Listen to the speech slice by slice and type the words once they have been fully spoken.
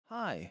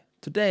Hi,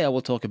 today I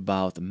will talk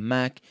about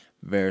Mac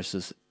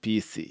versus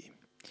PC,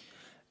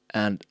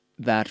 and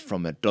that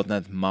from a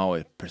 .NET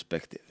MAUI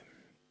perspective.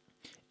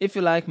 If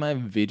you like my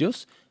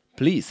videos,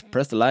 please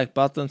press the like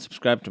button,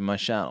 subscribe to my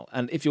channel,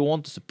 and if you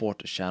want to support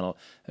the channel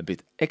a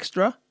bit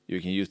extra, you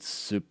can use the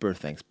super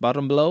thanks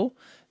button below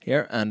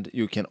here, and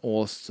you can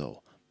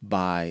also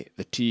buy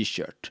the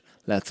t-shirt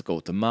Let's Go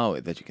to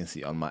Maui that you can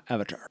see on my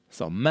avatar.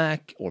 So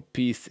Mac or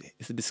PC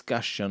is a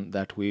discussion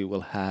that we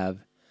will have,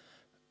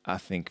 I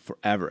think,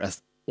 forever,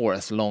 as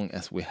long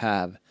as we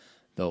have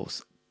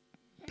those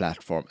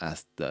platforms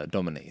as the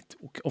dominate.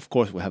 Of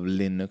course, we have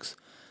Linux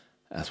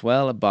as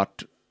well,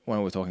 but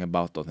when we're talking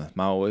about .NET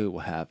MAUI,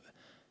 we have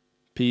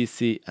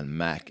PC and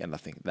Mac, and I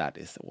think that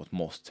is what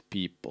most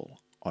people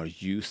are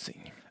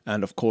using.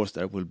 And of course,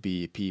 there will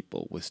be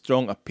people with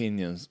strong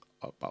opinions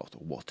about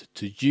what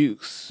to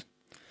use.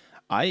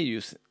 I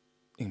use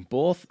in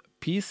both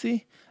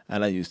PC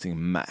and I use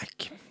in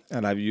Mac.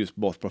 And I've used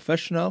both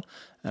professional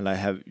and I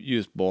have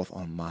used both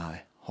on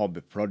my hobby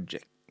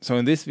project. So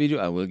in this video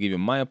I will give you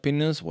my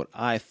opinions, what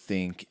I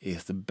think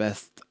is the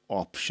best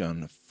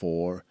option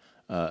for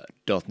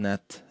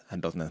 .NET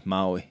and .NET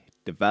MAUI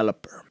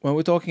developer. When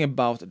we're talking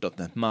about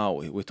 .NET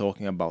MAUI, we're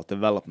talking about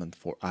development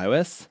for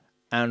iOS,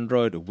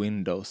 Android,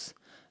 Windows,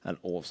 and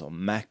also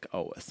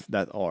macOS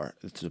that are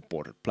the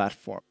supported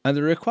platform. And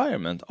the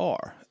requirements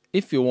are,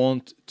 if you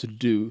want to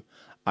do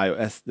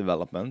iOS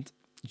development,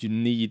 you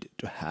need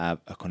to have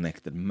a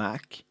connected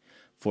Mac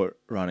for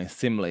running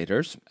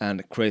simulators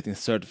and creating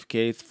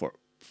certificates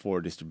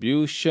for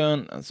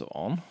distribution and so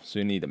on. So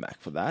you need a Mac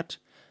for that.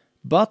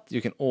 But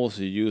you can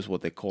also use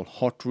what they call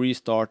hot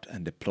restart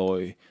and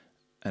deploy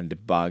and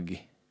debug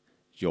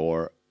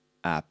your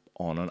app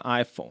on an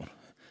iPhone.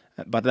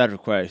 But that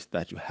requires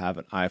that you have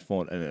an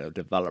iPhone and a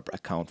developer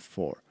account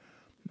for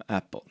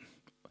Apple.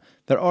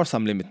 There are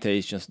some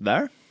limitations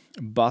there,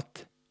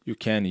 but you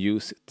can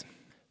use it.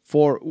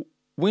 For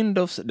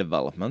Windows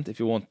development, if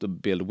you want to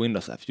build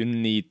Windows apps, you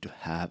need to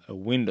have a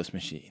Windows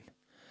machine.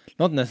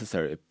 Not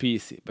necessarily a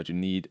PC, but you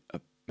need a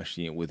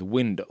machine with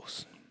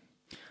Windows.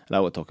 And I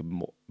will talk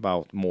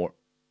more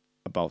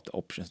about the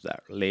options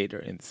there later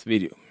in this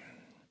video.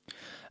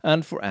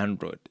 And for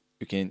Android,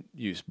 you can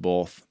use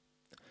both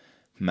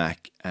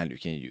Mac and you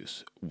can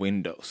use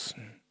Windows.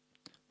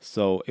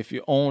 So if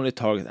you only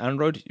target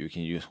Android, you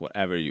can use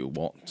whatever you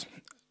want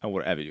and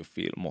whatever you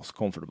feel most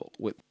comfortable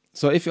with.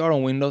 So if you are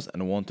on Windows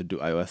and want to do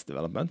iOS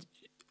development,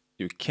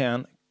 you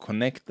can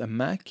connect a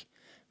Mac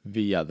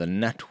via the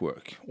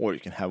network, or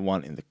you can have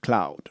one in the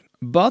cloud.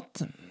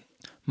 But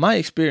my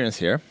experience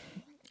here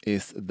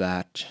is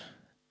that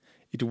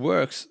it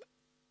works,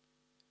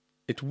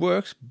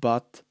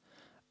 but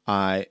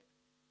I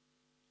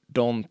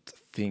don't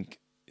think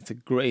it's a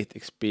great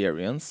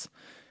experience.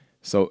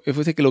 So if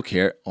we take a look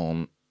here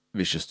on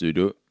Visual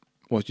Studio,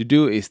 what you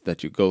do is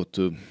that you go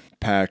to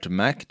pair to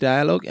Mac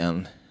dialog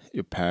and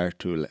you pair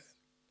to,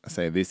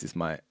 say, this is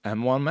my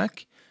M1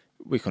 Mac.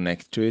 We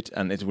connect to it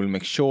and it will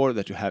make sure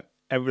that you have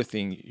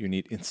everything you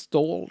need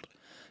installed.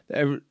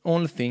 The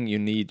only thing you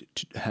need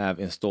to have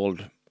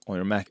installed on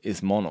your Mac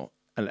is Mono,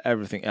 and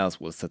everything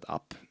else will set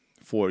up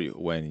for you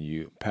when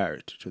you pair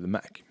it to the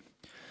Mac.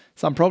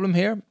 Some problem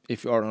here,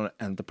 if you are on an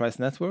enterprise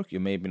network, you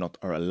maybe not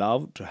are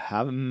allowed to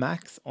have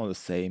Macs on the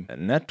same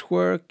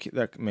network.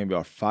 There maybe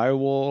are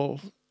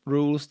firewall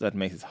rules that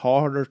makes it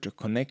harder to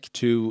connect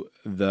to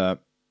the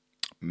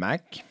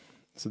Mac.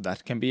 So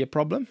that can be a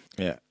problem.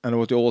 Yeah, and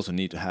what you also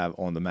need to have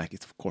on the Mac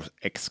is of course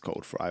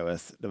Xcode for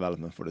iOS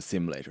development for the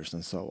simulators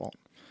and so on.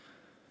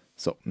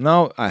 So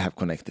now I have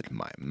connected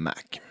my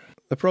Mac.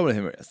 The problem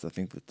here is I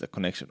think that the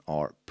connection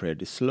are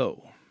pretty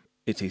slow.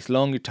 It takes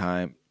longer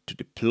time to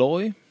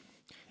deploy.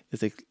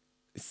 It's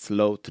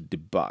slow to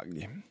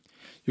debug.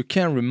 You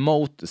can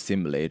remote the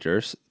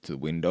simulators to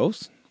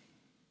Windows,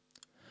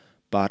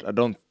 but I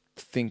don't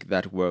think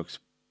that works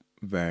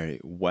very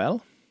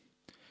well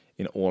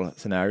in all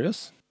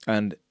scenarios.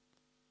 And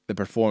the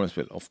performance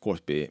will of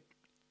course be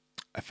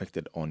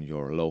affected on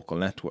your local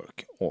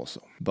network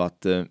also.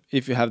 But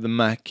if you have the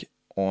Mac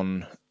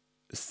on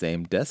the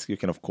same desk, you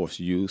can of course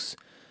use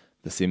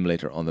the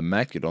simulator on the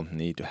Mac. You don't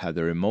need to have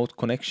the remote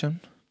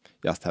connection.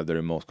 Just have the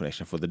remote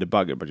connection for the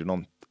debugger, but you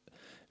don't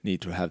need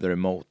to have the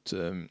remote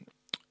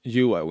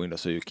UI window,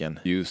 so you can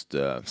use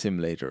the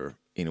simulator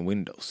in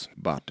Windows.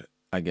 But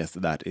I guess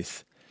that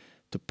is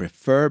to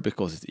prefer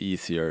because it's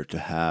easier to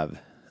have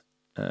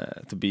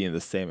to be in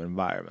the same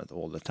environment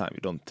all the time.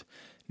 You don't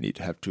need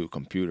to have two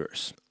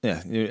computers.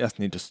 Yeah, you just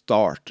need to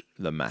start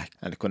the Mac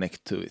and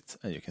connect to it,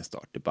 and you can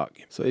start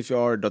debugging. So if you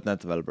are a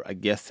 .NET developer, I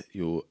guess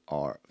you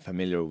are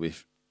familiar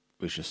with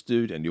Visual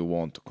Studio and you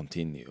want to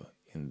continue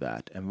in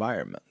that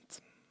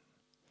environment.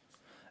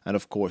 And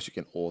of course, you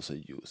can also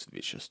use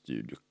Visual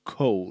Studio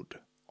Code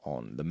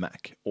on the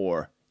Mac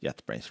or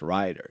JetBrains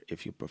Rider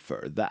if you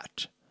prefer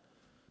that.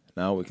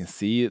 Now we can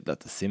see that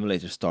the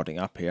simulator is starting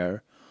up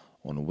here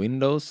on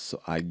Windows, so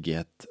I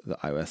get the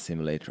iOS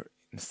simulator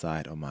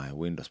inside of my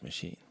Windows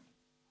machine.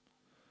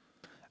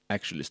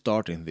 Actually,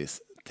 starting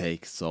this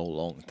takes so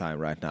long time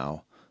right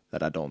now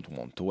that I don't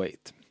want to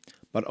wait.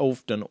 but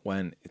often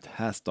when it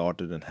has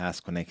started and has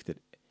connected,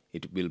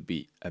 it will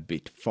be a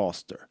bit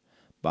faster.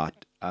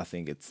 But I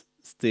think it's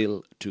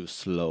still too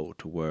slow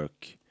to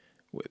work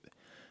with.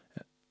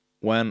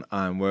 When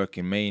I'm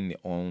working mainly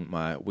on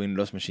my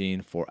Windows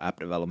machine for app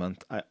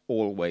development, I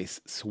always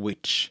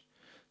switch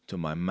to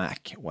my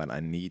Mac when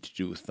I need to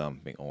do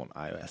something on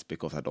iOS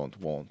because I don't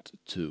want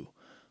to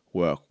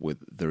work with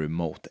the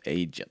remote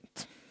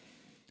agent.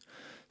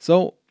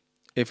 So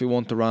if we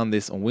want to run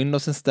this on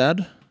Windows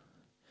instead,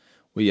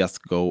 we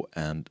just go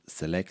and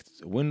select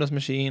Windows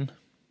machine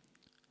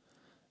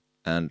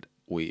and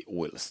we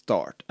will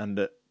start. And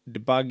the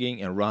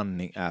debugging and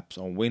running apps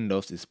on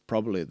Windows is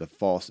probably the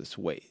fastest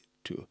way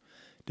to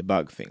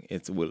debug things.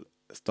 It will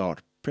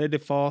start pretty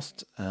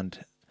fast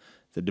and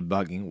the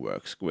debugging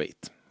works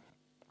great.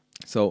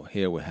 So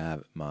here we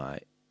have my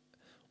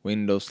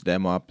Windows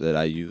demo app that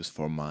I use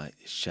for my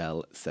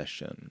shell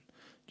session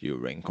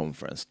during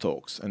conference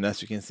talks. And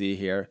as you can see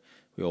here,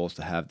 we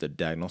also have the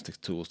diagnostic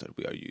tools that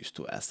we are used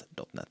to as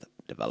 .NET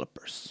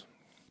developers.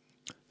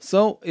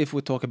 So if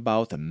we talk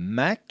about a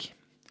Mac,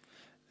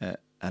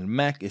 and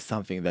Mac is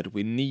something that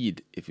we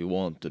need if we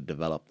want to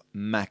develop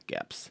Mac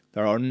apps.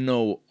 There are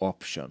no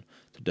option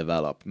to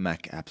develop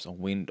Mac apps on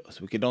Windows.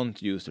 We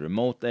cannot use the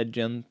remote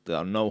agent, there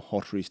are no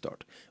hot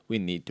restart. We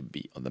need to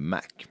be on the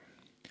Mac.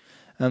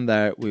 And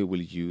there we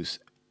will use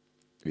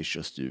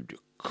Visual Studio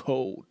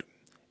Code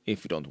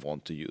if we don't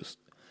want to use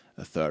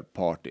a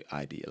third-party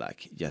IDE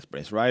like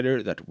JetBrains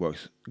Rider that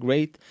works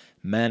great.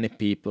 Many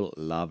people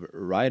love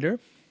Rider.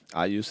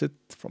 I use it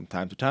from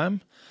time to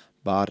time,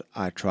 but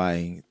I'm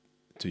trying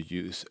to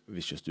use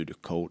Visual Studio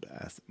Code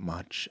as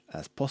much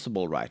as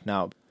possible right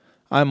now.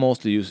 I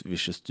mostly use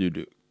Visual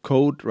Studio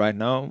Code right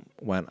now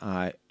when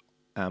I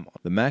am on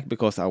the Mac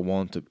because I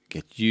want to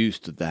get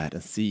used to that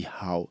and see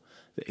how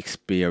the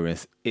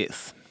experience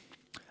is.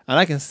 And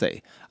I can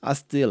say I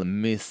still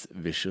miss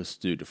Visual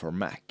Studio for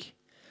Mac.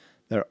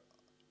 There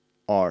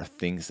are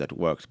things that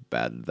work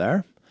better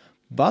there,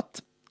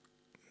 but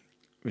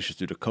Visual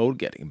Studio Code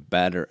getting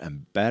better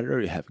and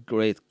better. You have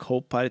great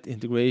Copilot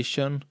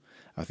integration.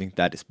 I think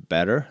that is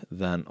better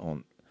than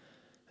on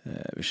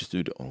Visual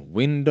Studio on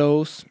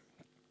Windows.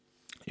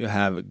 You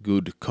have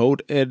good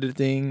code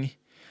editing.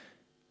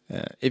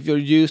 If you're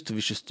used to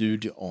Visual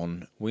Studio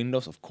on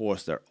Windows, of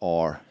course there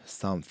are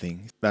some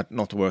things that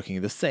not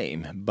working the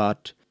same,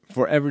 but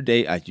for every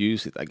day I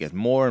use it, I get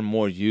more and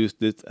more used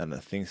to it, and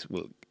things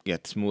will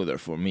get smoother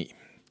for me.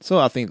 So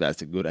I think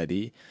that's a good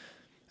idea,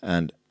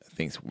 and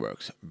things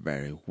works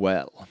very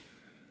well.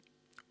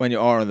 When you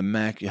are on the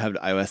Mac, you have the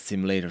iOS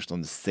simulators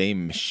on the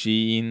same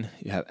machine.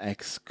 You have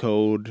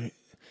Xcode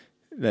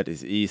that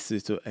is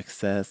easy to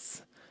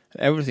access.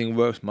 Everything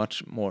works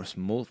much more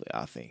smoothly,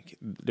 I think.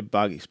 The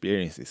bug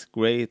experience is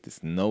great.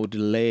 There's no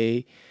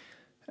delay.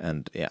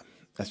 And yeah,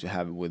 as you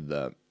have with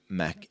the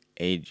Mac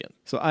agent.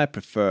 So I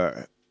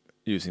prefer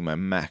using my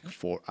Mac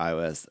for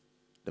iOS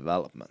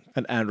development.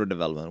 And Android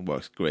development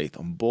works great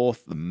on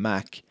both the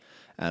Mac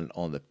and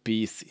on the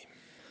PC.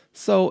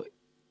 So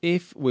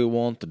if we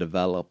want to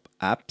develop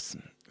apps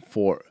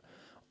for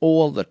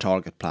all the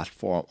target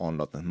platform on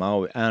 .NET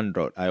MAUI,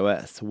 Android,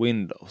 iOS,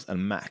 Windows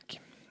and Mac,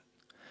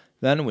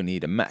 then we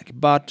need a Mac.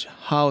 But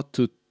how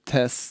to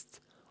test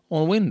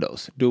on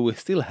Windows? Do we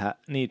still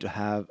need to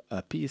have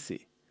a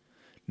PC?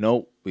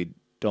 No, we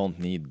don't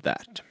need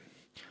that.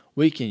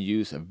 We can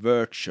use a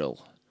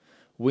virtual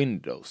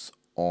Windows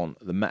on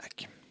the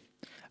Mac.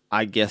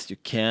 I guess you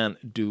can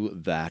do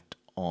that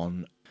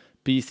on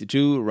PC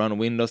too, run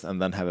Windows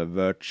and then have a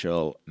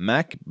virtual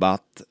Mac,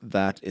 but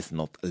that is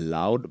not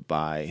allowed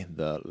by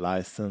the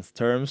license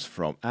terms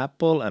from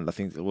Apple, and I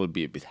think it will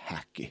be a bit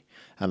hacky,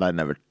 and I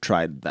never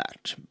tried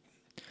that.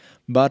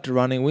 But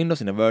running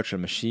Windows in a virtual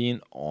machine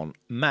on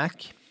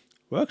Mac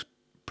works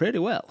pretty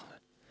well.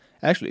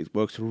 Actually, it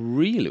works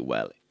really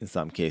well in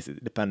some cases,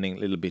 depending a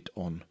little bit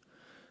on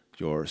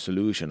your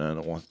solution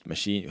and what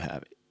machine you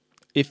have.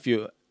 If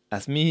you,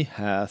 as me,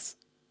 has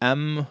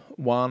M1,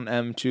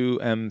 M2,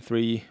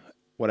 M3,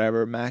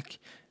 whatever Mac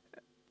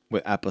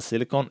with Apple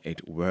Silicon,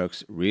 it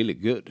works really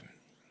good.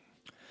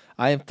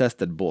 I have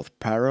tested both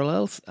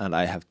Parallels and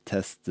I have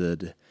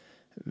tested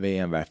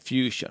VMware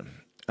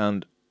Fusion.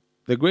 And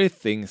the great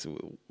things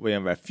with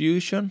VMware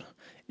Fusion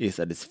is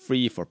that it's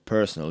free for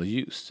personal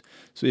use.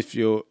 So if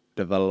you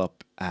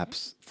develop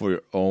apps for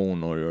your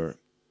own or your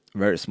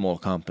very small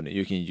company,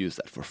 you can use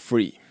that for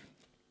free.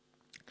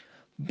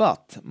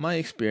 But my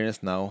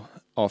experience now,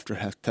 after I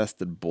have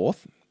tested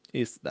both,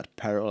 is that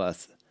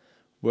Parallels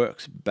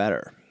works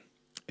better.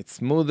 It's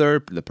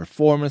smoother, the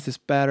performance is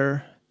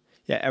better.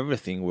 Yeah,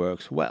 everything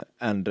works well.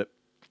 And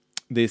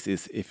this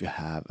is if you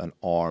have an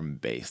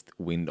ARM-based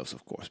Windows,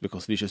 of course,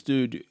 because Visual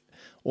Studio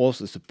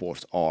also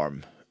supports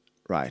ARM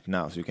right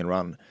now. So you can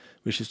run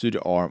Visual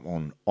Studio ARM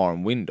on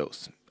ARM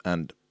Windows.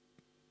 And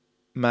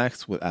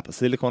Macs with Apple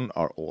Silicon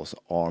are also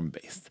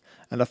ARM-based.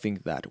 And I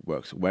think that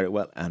works very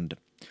well. And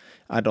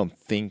I don't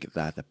think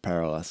that the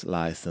Parallels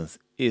license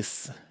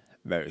is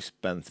very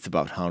expensive. It's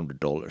about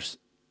 $100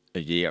 a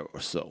year or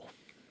so.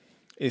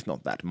 It's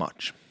not that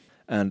much.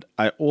 And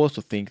I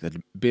also think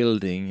that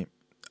building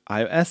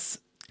iOS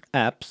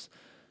apps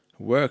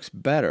works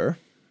better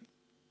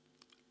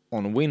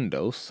on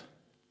Windows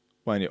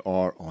when you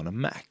are on a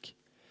Mac.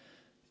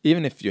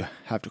 Even if you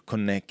have to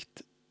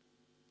connect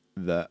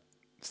the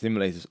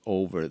simulators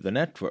over the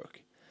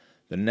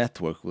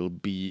network will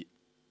be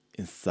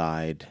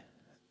inside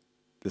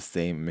the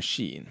same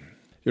machine.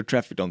 Your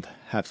traffic don't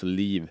have to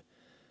leave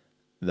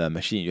the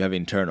machine. You have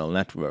internal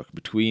network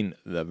between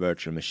the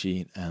virtual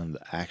machine and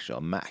the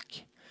actual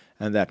Mac,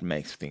 and that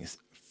makes things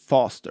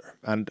faster.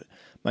 And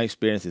my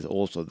experience is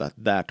also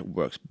that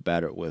works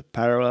better with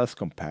Parallels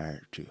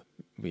compared to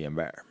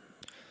VMware.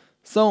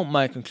 So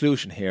my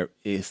conclusion here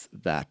is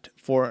that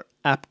for an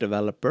app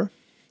developer,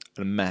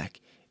 a Mac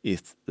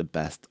is the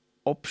best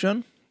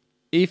option.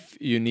 If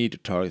you need to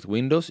target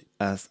Windows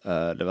as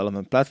a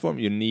development platform,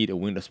 you need a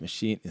Windows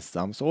machine in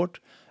some sort,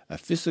 a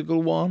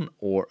physical one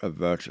or a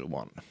virtual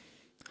one.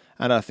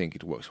 And I think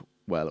it works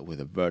well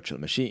with a virtual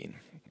machine.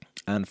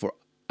 And for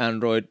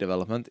Android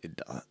development,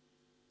 it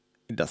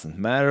doesn't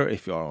matter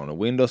if you are on a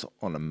Windows or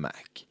on a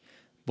Mac.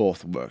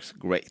 Both works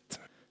great.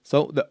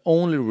 So the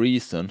only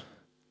reason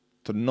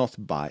to not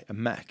buy a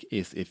Mac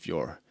is if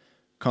your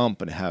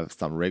company have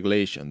some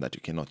regulation that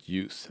you cannot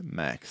use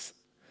Macs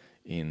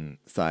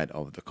inside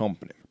of the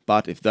company.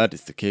 But if that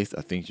is the case,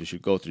 I think you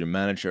should go to your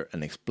manager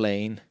and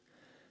explain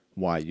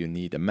why you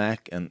need a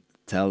Mac and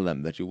tell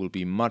them that you will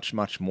be much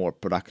more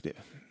productive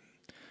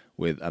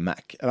with a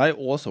Mac. And I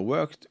also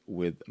worked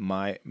with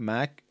my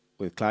Mac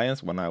with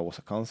clients when I was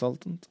a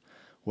consultant,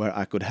 where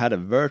I could have a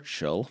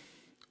virtual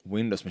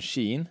Windows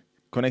machine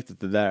connected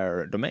to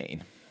their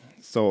domain.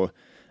 So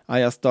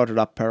I just started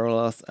up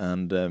Parallels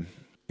and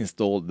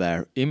installed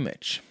their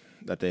image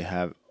that they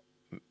have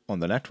on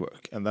the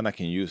network, and then I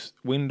can use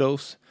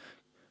Windows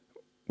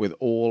with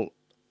all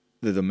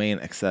the domain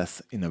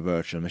access in a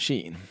virtual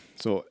machine.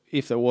 So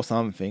if there was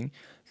something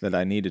that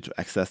I needed to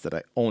access that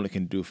I only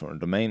can do from a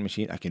domain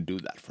machine, I can do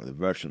that from the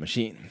virtual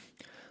machine.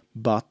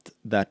 But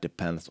that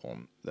depends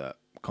on the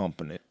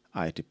company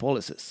IT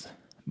policies.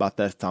 But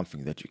that's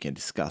something that you can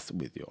discuss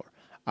with your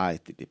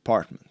IT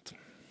department.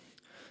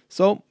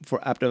 So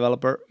for app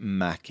developer,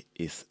 Mac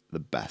is the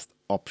best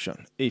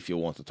option if you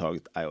want to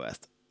target iOS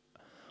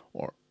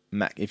or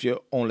Mac. If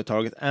you only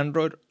target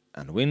Android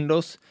and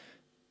Windows,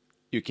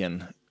 you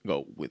can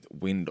go with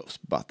Windows,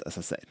 but as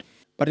I said.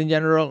 But in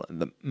general,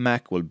 the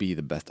Mac will be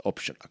the best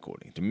option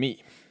according to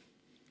me.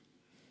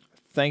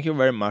 Thank you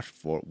very much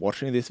for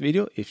watching this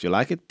video. If you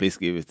like it, please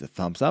give it a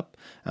thumbs up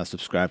and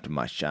subscribe to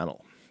my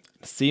channel.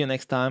 See you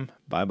next time.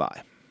 Bye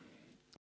bye.